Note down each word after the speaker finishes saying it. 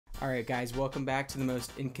Alright guys, welcome back to the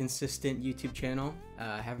most inconsistent YouTube channel.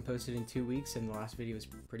 I haven't posted in 2 weeks and the last video was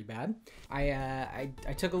pretty bad. I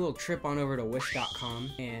took a little trip on over to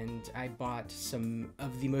wish.com and I bought some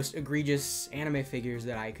of the most egregious anime figures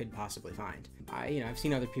that I could possibly find. I've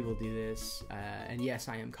seen other people do this, and yes,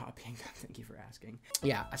 I am copying them, thank you for asking.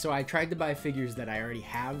 Yeah, so I tried to buy figures that I already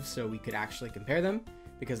have so we could actually compare them,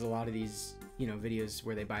 because a lot of these, videos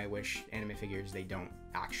where they buy Wish anime figures, they don't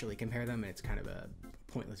actually compare them and it's kind of a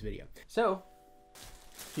pointless video. So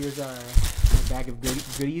here's our bag of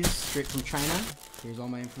goodies straight from China. Here's all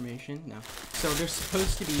my information. No, so there's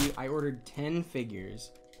supposed to be, I ordered 10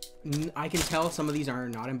 figures. I can tell some of these are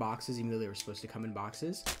not in boxes, even though they were supposed to come in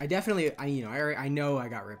boxes. I know I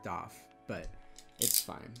got ripped off, but it's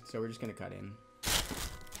fine. So we're just gonna cut in,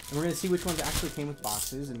 and we're gonna see which ones actually came with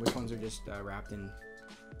boxes and which ones are just wrapped in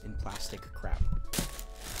plastic crap.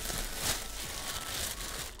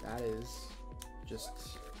 That is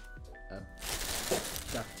just a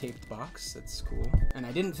duct tape box. That's cool. And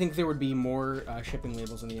I didn't think there would be more shipping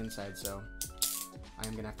labels on the inside, so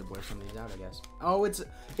I'm gonna have to blur some of these out, I guess. Oh, it's a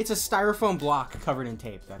styrofoam block covered in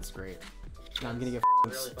tape. That's great. Now I'm gonna get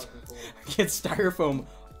really cool. Get styrofoam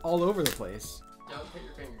all over the place. Don't put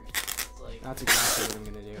your fingers. It's like... That's exactly what I'm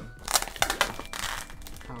gonna do.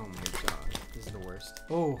 Oh my god, this is the worst.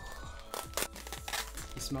 Oh,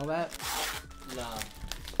 you smell that? Nah.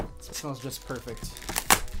 It smells just perfect.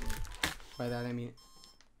 By that I mean,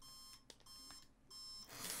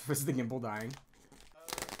 was the gimbal dying?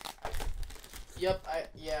 Yep,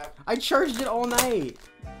 yeah. I charged it all night.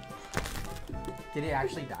 Did it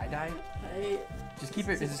actually die? Just keep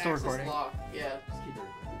it. Is it still recording? Lock. Yeah, just keep it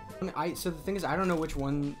recording. So the thing is, I don't know which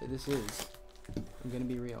one this is. I'm gonna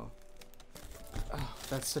be real. Oh,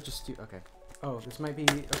 that's such a Okay. Oh, this might be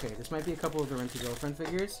a couple of the Rent-A-Girlfriend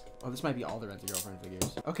figures. Oh, this might be all the Rent-A-Girlfriend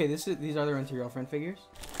figures. Okay, these are the Rent-A-Girlfriend figures.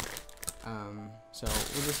 So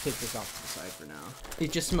we'll just take this off to the side for now.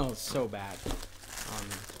 It just smells so bad.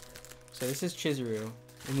 So this is Chizuru.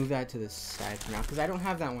 We'll move that to the side for now, because I don't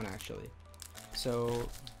have that one actually. So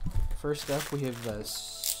first up we have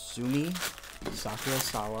Sumi, Sakura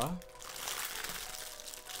Sawa.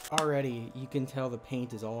 Already you can tell the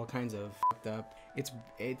paint is all kinds of fucked up.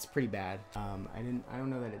 It's pretty bad. I don't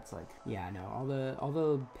know that it's like, yeah, no, all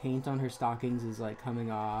the paint on her stockings is like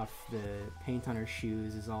coming off. The paint on her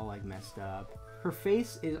shoes is all like messed up. Her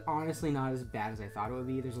face is honestly not as bad as I thought it would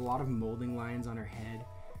be. There's a lot of molding lines on her head.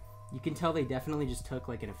 You can tell they definitely just took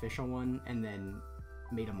like an official one and then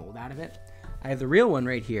made a mold out of it. I have the real one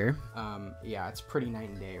right here. Yeah, it's pretty night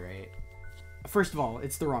and day, right? First of all,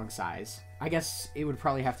 it's the wrong size. I guess it would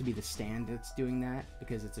probably have to be the stand that's doing that,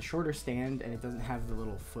 because it's a shorter stand and it doesn't have the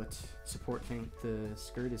little foot support thing. The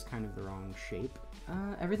skirt is kind of the wrong shape.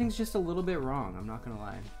 Everything's just a little bit wrong, I'm not gonna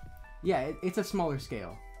lie. Yeah, it's a smaller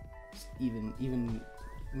scale, even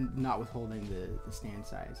not withholding the stand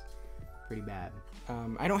size. Pretty bad.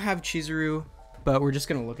 I don't have Chizuru, but we're just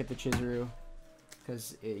gonna look at the Chizuru,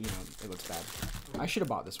 because it looks bad. I should have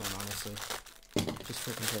bought this one, honestly, just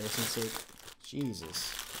for comparison's sake.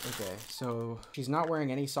 Jesus. Okay, so she's not wearing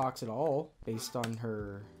any socks at all, based on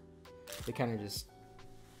her. They kind of just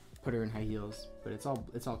put her in high heels, but it's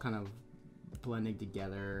all kind of blending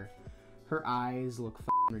together. Her eyes look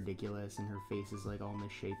f***ing ridiculous, and her face is like all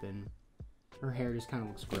misshapen. Her hair just kind of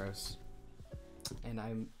looks gross. And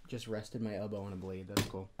I'm just rested my elbow on a blade. That's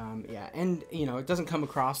cool. Yeah, and it doesn't come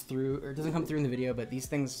through in the video, but these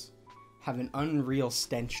things have an unreal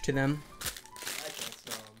stench to them.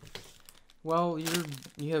 Well,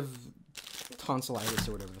 you have tonsillitis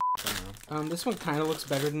or whatever the f***, I don't know. This one kind of looks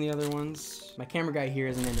better than the other ones. My camera guy here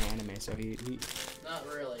isn't into anime, so he not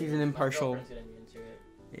really. He's an impartial. My girlfriend's gonna be into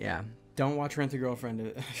it. Yeah, don't watch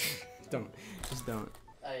Rent-A-Girlfriend. Just don't.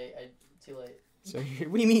 Too late. So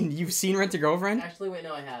what do you mean? You've seen Rent-A-Girlfriend? Actually, wait,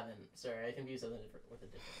 no, I haven't. Sorry, I confused something with a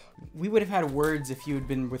different one. We would have had words if you had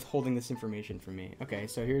been withholding this information from me. Okay,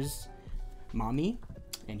 so here's Mami.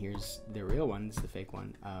 And here's the real one, this is the fake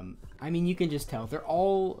one. I mean, you can just tell they're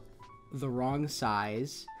all the wrong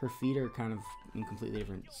size. Her feet are kind of in completely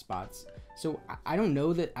different spots. So I don't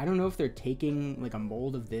know if they're taking like a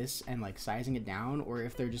mold of this and like sizing it down, or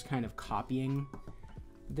if they're just kind of copying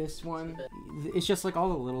this one. It's just like all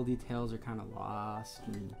the little details are kind of lost,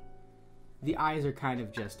 and the eyes are kind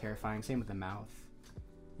of just terrifying. Same with the mouth.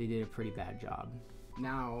 They did a pretty bad job.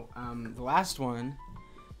 Now, the last one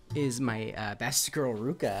is my best girl,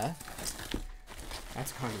 Ruka.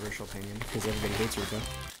 That's a controversial opinion, because everybody hates Ruka.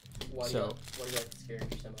 Why do you like to scare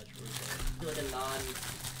you so much, Ruka? Like a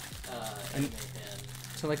non-anime fan.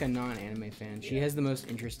 So like a non-anime fan, she has the most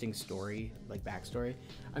interesting story, like backstory.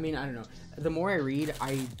 I mean, I don't know. The more I read,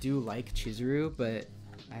 I do like Chizuru, but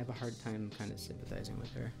I have a hard time kind of sympathizing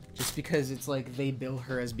with her. Just because it's like they bill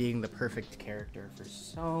her as being the perfect character for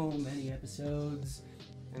so many episodes.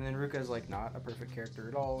 And then Ruka's like not a perfect character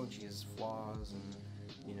at all, and she has flaws, and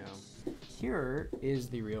you know. Here is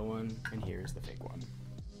the real one, and here's the fake one.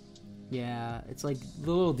 Yeah, it's like the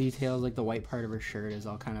little details, like the white part of her shirt is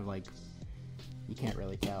all kind of like, you can't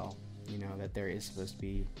really tell, you know, that there is supposed to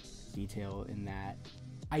be detail in that.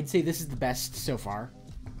 I'd say this is the best so far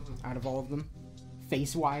out of all of them.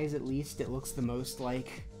 Face-wise, at least, it looks the most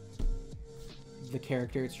like the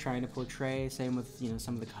character it's trying to portray. Same with, you know,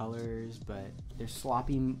 some of the colors, but there's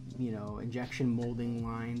sloppy, you know, injection molding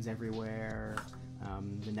lines everywhere.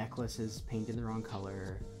 The necklace is painted the wrong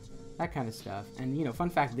color, that kind of stuff. And, you know, fun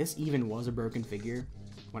fact, this even was a broken figure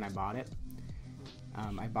when I bought it.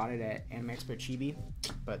 I bought it at Anime Expo Chibi,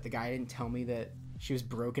 but the guy didn't tell me that she was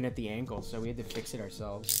broken at the ankle, so we had to fix it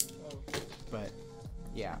ourselves. But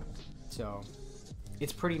yeah, so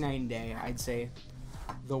it's pretty night and day. I'd say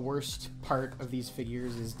the worst part of these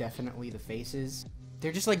figures is definitely the faces.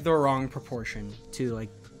 They're just like the wrong proportion to like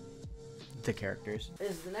the characters.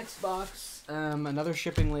 Is the next box, another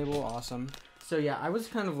shipping label, awesome. So yeah, I was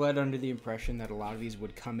kind of led under the impression that a lot of these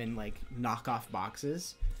would come in like knockoff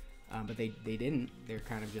boxes, but they didn't. They're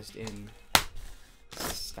kind of just in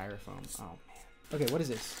styrofoam. Oh man. Okay, what is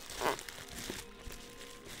this?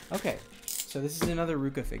 Okay, so this is another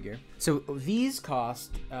Ruka figure. So these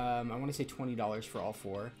cost, I want to say $20 for all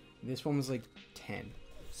four. This one was like 10.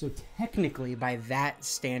 So technically, by that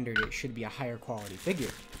standard, it should be a higher quality figure.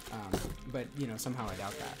 But, you know, somehow I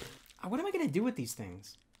doubt that. What am I going to do with these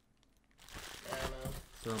things? I don't know.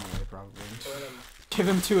 Throw them away, probably. Give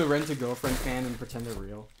them to a Rent-A-Girlfriend fan and pretend they're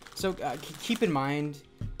real. So keep in mind,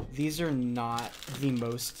 these are not the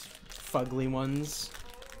most fugly ones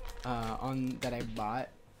that I bought.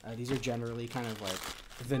 These are generally kind of like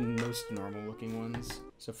the most normal looking ones.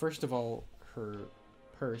 So first of all, her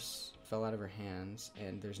purse fell out of her hands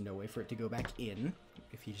and there's no way for it to go back in.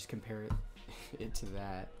 If you just compare it to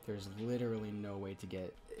that, there's literally no way to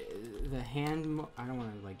get the hand. I don't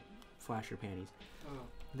want to like flash your panties.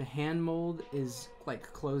 The hand mold is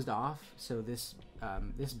like closed off, so this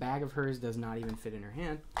this bag of hers does not even fit in her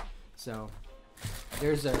hand. So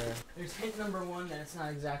there's hint number one that it's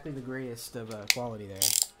not exactly the greatest of quality there.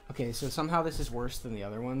 Okay, so somehow this is worse than the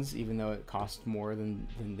other ones, even though it cost more than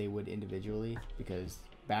they would individually, because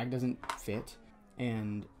bag doesn't fit,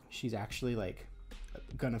 and she's actually like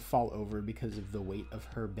gonna fall over because of the weight of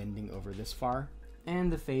her bending over this far.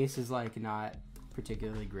 And the face is like not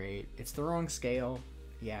particularly great. It's the wrong scale.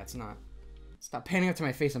 Yeah, it's not. Stop panning up to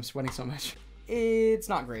my face, I'm sweating so much. It's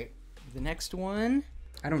not great. The next one,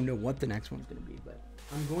 I don't know what the next one's gonna be, but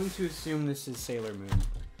I'm going to assume this is Sailor Moon,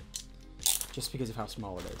 just because of how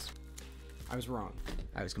small it is. I was wrong.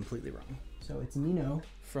 I was completely wrong. So it's Nino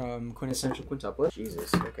from Quintessential Quintuplet.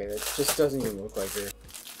 Jesus, okay, that just doesn't even look like her.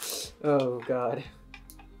 Oh god.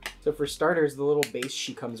 So for starters, the little base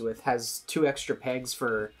she comes with has 2 extra pegs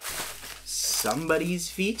for somebody's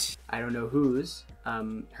feet. I don't know whose.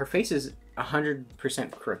 Her face is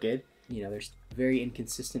 100% crooked. You know, there's very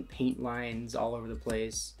inconsistent paint lines all over the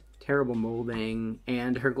place. Terrible molding.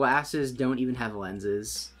 And her glasses don't even have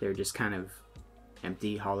lenses. They're just kind of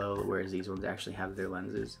empty, hollow, whereas these ones actually have their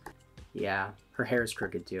lenses. Yeah, her hair is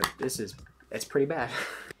crooked too. It's pretty bad.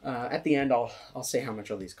 At the end, I'll say how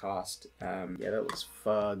much all these cost. Yeah, that looks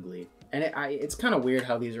fugly. And it's kind of weird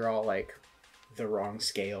how these are all like the wrong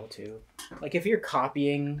scale too. Like if you're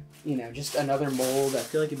copying, you know, just another mold, I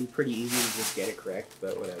feel like it'd be pretty easy to just get it correct,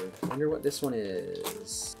 but whatever. I wonder what this one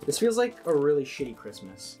is. This feels like a really shitty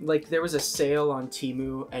Christmas. Like there was a sale on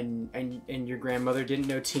Temu and your grandmother didn't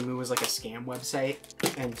know Temu was like a scam website,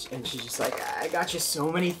 and she's just like, I got you so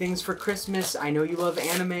many things for Christmas. I know you love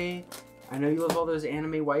anime. I know you love all those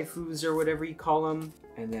anime waifus or whatever you call them.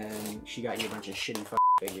 And then she got you a bunch of shitty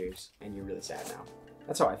figures and you're really sad now.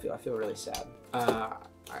 That's how I feel. I feel really sad.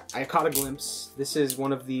 I caught a glimpse. This is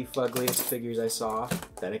one of the fuggliest figures I saw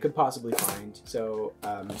that I could possibly find. So,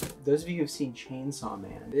 those of you who've seen Chainsaw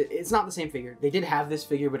Man, it's not the same figure. They did have this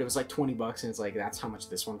figure, but it was like 20 bucks, and it's like, that's how much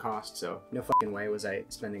this one cost. So, no fucking way was I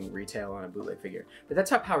spending retail on a bootleg figure. But that's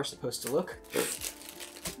how Power's supposed to look.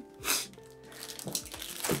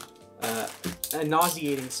 A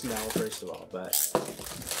nauseating smell, first of all, but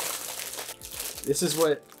this is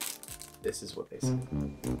what they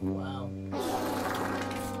said. Wow.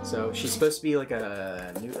 So she's supposed to be like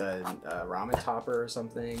a ramen topper or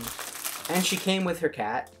something, and she came with her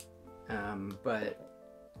cat. But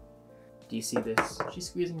do you see this? She's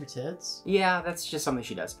squeezing her tits? Yeah, that's just something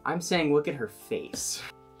she does. I'm saying look at her face.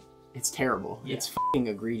 It's terrible. Yeah. It's f***ing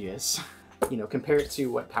egregious. You know, compare it to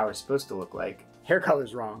what Power's supposed to look like. hair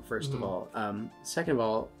color's wrong, first of all. Second of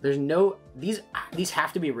all, there's no, these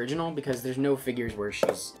have to be original because there's no figures where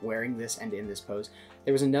she's wearing this and in this pose.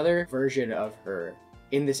 There was another version of her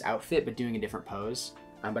in this outfit, but doing a different pose.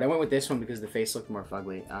 But I went with this one because the face looked more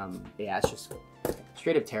fugly. Yeah, it's just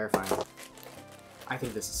straight up terrifying. I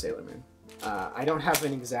think this is Sailor Moon. I don't have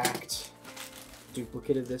an exact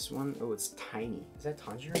duplicate of this one. Oh, it's tiny. Is that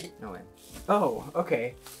Tanjiro? No way. Oh,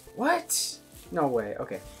 okay. What? No way.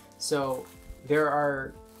 Okay. So there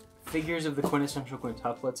are figures of the quintessential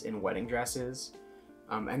quintuplets in wedding dresses,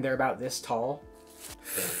 and they're about this tall.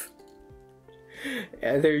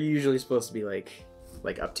 And they're usually supposed to be like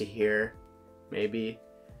up to here, maybe.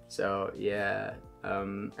 So yeah, I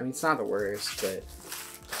mean, it's not the worst, but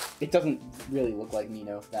it doesn't really look like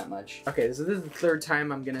Nino that much. Okay, so this is the third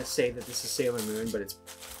time I'm gonna say that this is Sailor Moon, but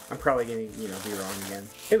I'm probably gonna, you know, be wrong again.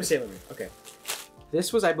 It was Sailor Moon. Okay.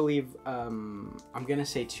 This was, I believe, I'm gonna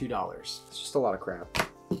say $2. It's just a lot of crap.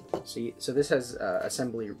 So this has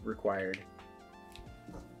assembly required.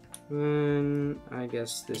 I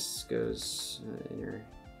guess this goes in her.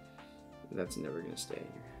 That's never gonna stay in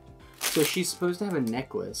here. So she's supposed to have a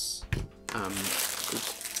necklace.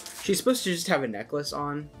 She's supposed to just have a necklace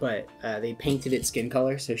on, but they painted it skin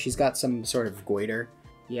color, so she's got some sort of goiter.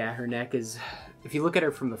 Yeah, her neck is, if you look at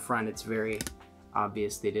her from the front, it's very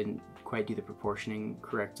obvious they didn't quite do the proportioning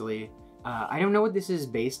correctly. I don't know what this is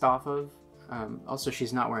based off of. Also,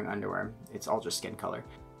 she's not wearing underwear. It's all just skin color.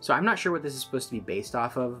 So I'm not sure what this is supposed to be based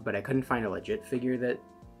off of, but I couldn't find a legit figure that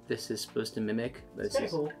this is supposed to mimic. That's kind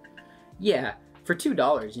of cool. Yeah, for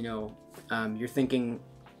 $2, you know, you're thinking,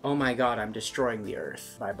 oh my god, I'm destroying the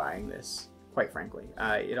earth by buying this, quite frankly.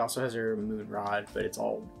 It also has her moon rod, but it's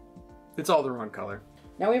all the wrong color.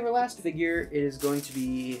 Now we have our last figure. It is going to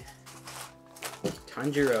be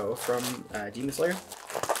Tanjiro from Demon Slayer.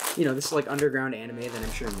 You know, this is like underground anime that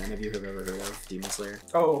I'm sure none of you have ever heard of, Demon Slayer.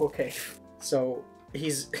 Oh, okay. So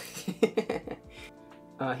he's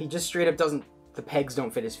he just straight up doesn't, the pegs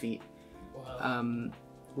don't fit his feet. Wow.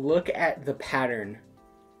 Look at the pattern.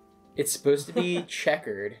 It's supposed to be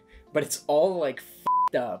checkered, but it's all like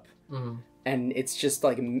f***ed up. And it's just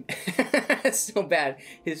like, it's so bad.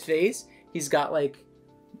 His face, he's got like,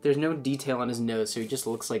 there's no detail on his nose, so he just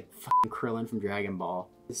looks like fucking Krillin from Dragon Ball.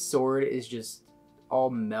 His sword is just all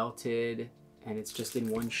melted, and it's just in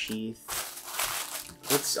one sheath.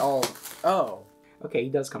 It's all, oh, okay, he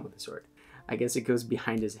does come with a sword. I guess it goes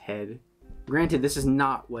behind his head. Granted, this is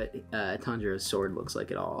not what Tanjiro's sword looks like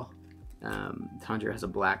at all. Tanjiro has a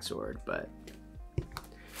black sword, but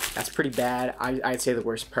that's pretty bad. I'd say the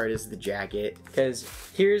worst part is the jacket, because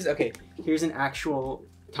here's an actual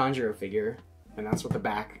Tanjiro figure, and that's what the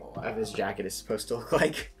back of his jacket is supposed to look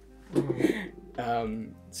like.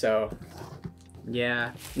 So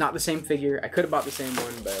yeah, not the same figure. I could have bought the same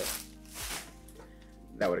one, but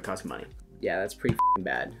that would have cost money. Yeah, that's pretty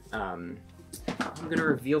bad. I'm gonna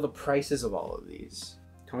reveal the prices of all of these.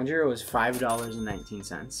 Tanjiro was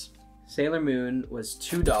 $5.19. Sailor Moon was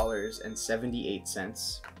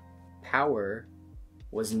 $2.78. Power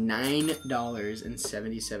was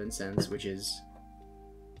 $9.77, which is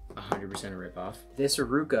 100% a ripoff. This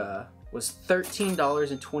Ruka was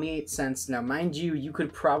 $13.28. Now, mind you, you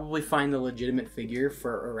could probably find the legitimate figure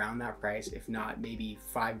for around that price, if not maybe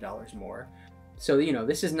 $5 more. So, you know,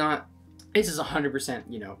 this is 100%,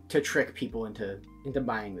 you know, to trick people into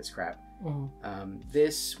buying this crap.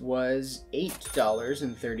 This was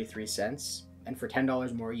 $8.33, and for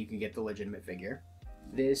 $10 more, you can get the legitimate figure.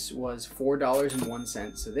 This was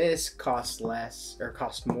 $4.01, so this costs less, or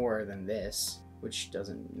cost more than this, which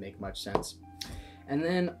doesn't make much sense. And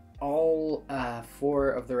then all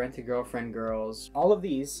 4 of the Rent-A-Girlfriend girls, all of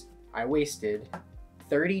these, I wasted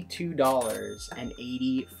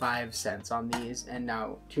 $32.85 on these. And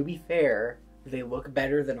now, to be fair, they look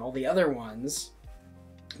better than all the other ones,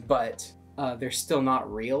 but they're still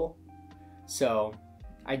not real. So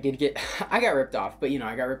I got ripped off, but you know,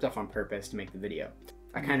 I got ripped off on purpose to make the video.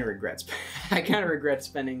 I kind of regret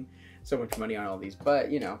spending so much money on all these,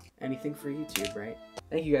 but you know, anything for YouTube, right?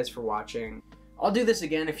 Thank you guys for watching. I'll do this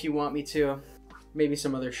again if you want me to. Maybe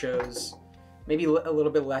some other shows. Maybe a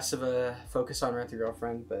little bit less of a focus on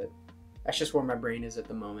Rent-A-Girlfriend, but that's just where my brain is at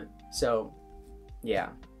the moment. So yeah,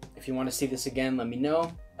 if you want to see this again, let me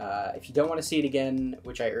know. If you don't want to see it again,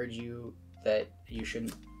 which I urge you that you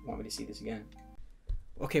shouldn't want me to see this again.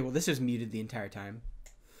 Okay, well, this was muted the entire time.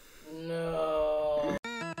 No.